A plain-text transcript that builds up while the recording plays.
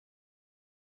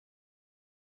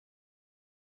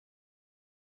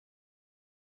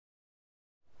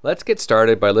Let's get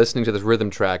started by listening to this rhythm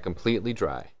track completely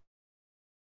dry.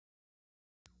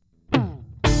 I'm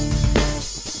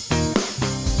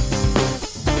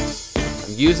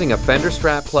using a Fender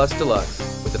Strat Plus Deluxe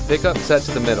with the pickup set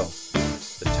to the middle.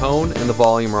 The tone and the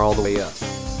volume are all the way up.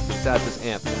 Let's add this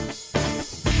amp now.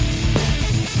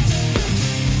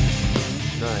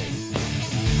 Nice.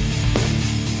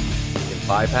 You can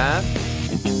bypass.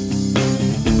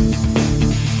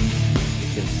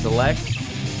 You can select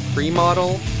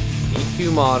pre-model,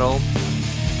 EQ model,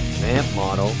 and amp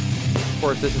model. Of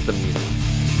course, this is the music.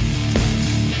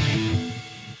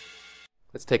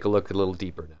 Let's take a look a little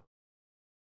deeper now.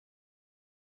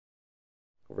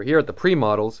 Over here at the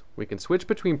pre-models, we can switch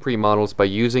between pre-models by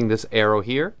using this arrow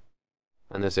here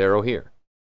and this arrow here.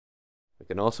 We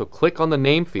can also click on the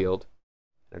name field,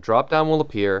 and a drop-down will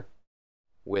appear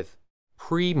with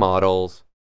pre-models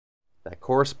that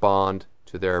correspond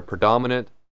to their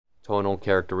predominant tonal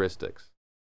characteristics.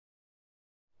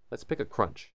 Let's pick a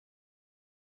crunch.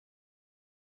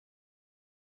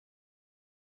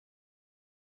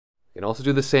 We can also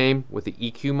do the same with the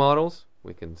EQ models.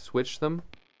 We can switch them.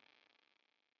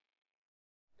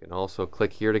 You can also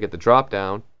click here to get the drop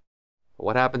down. But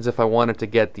what happens if I wanted to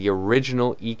get the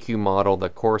original EQ model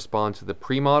that corresponds to the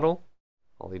pre-model?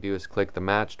 All you do is click the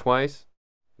match twice,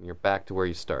 and you're back to where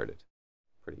you started.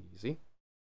 Pretty easy.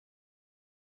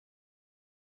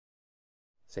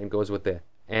 Same goes with the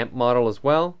amp model as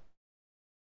well.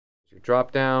 Your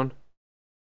drop down,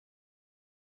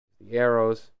 the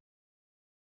arrows,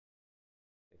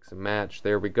 mix and match.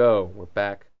 There we go. We're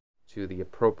back to the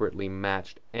appropriately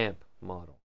matched amp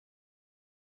model.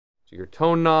 So your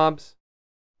tone knobs,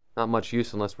 not much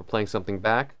use unless we're playing something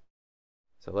back.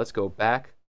 So let's go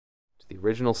back to the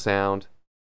original sound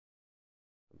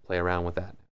and play around with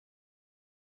that.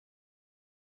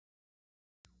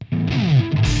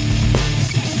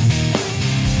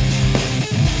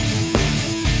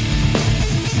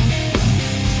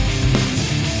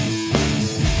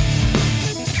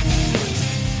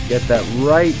 Get that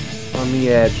right on the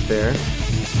edge there.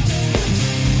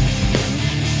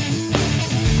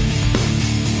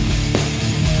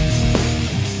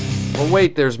 But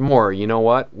wait, there's more. You know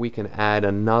what? We can add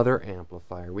another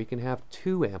amplifier. We can have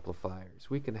two amplifiers.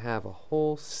 We can have a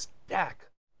whole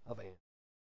stack of amps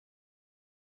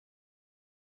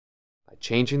by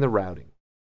changing the routing.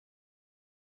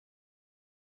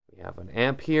 We have an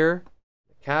amp here,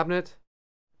 a cabinet,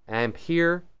 amp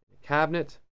here, a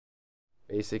cabinet.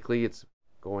 Basically, it's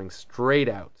going straight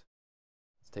out.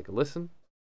 Let's take a listen.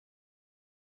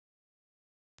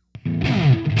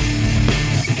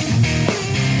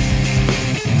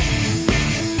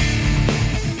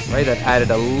 Right, that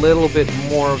added a little bit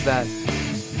more of that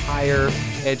higher,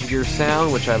 edgier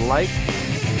sound, which I like.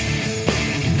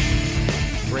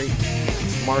 Great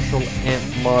Marshall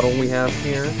amp model we have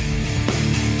here.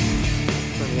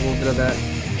 A little bit of that.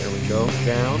 There we go,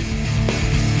 down.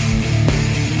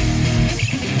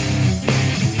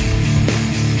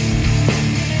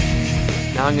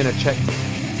 Now I'm going to check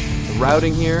the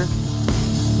routing here.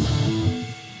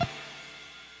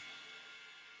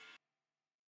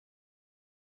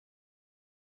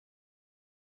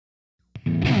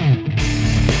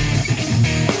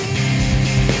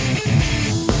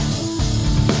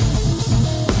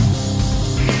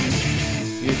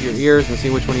 Use your ears and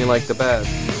see which one you like the best.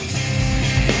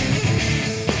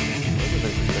 This is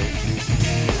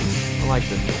interesting. I like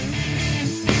this one.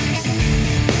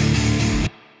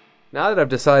 Now that I've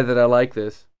decided that I like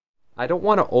this, I don't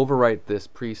want to overwrite this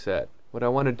preset. What I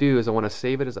want to do is I want to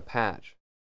save it as a patch.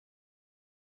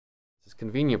 This is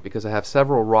convenient because I have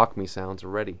several Rock Me sounds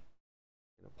already.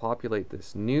 I'm going to populate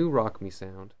this new Rock Me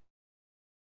sound,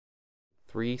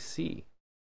 3C.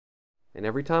 And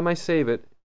every time I save it,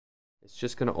 it's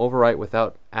just going to overwrite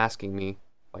without asking me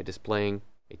by displaying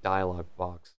a dialog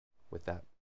box with that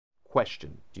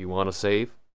question. Do you want to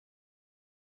save?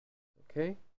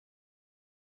 Okay.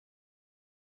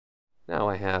 Now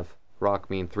I have Rock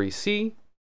Me in 3C,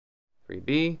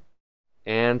 3B,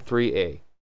 and 3A.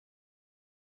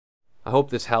 I hope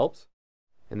this helps,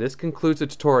 and this concludes the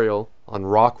tutorial on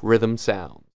rock rhythm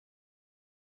sound.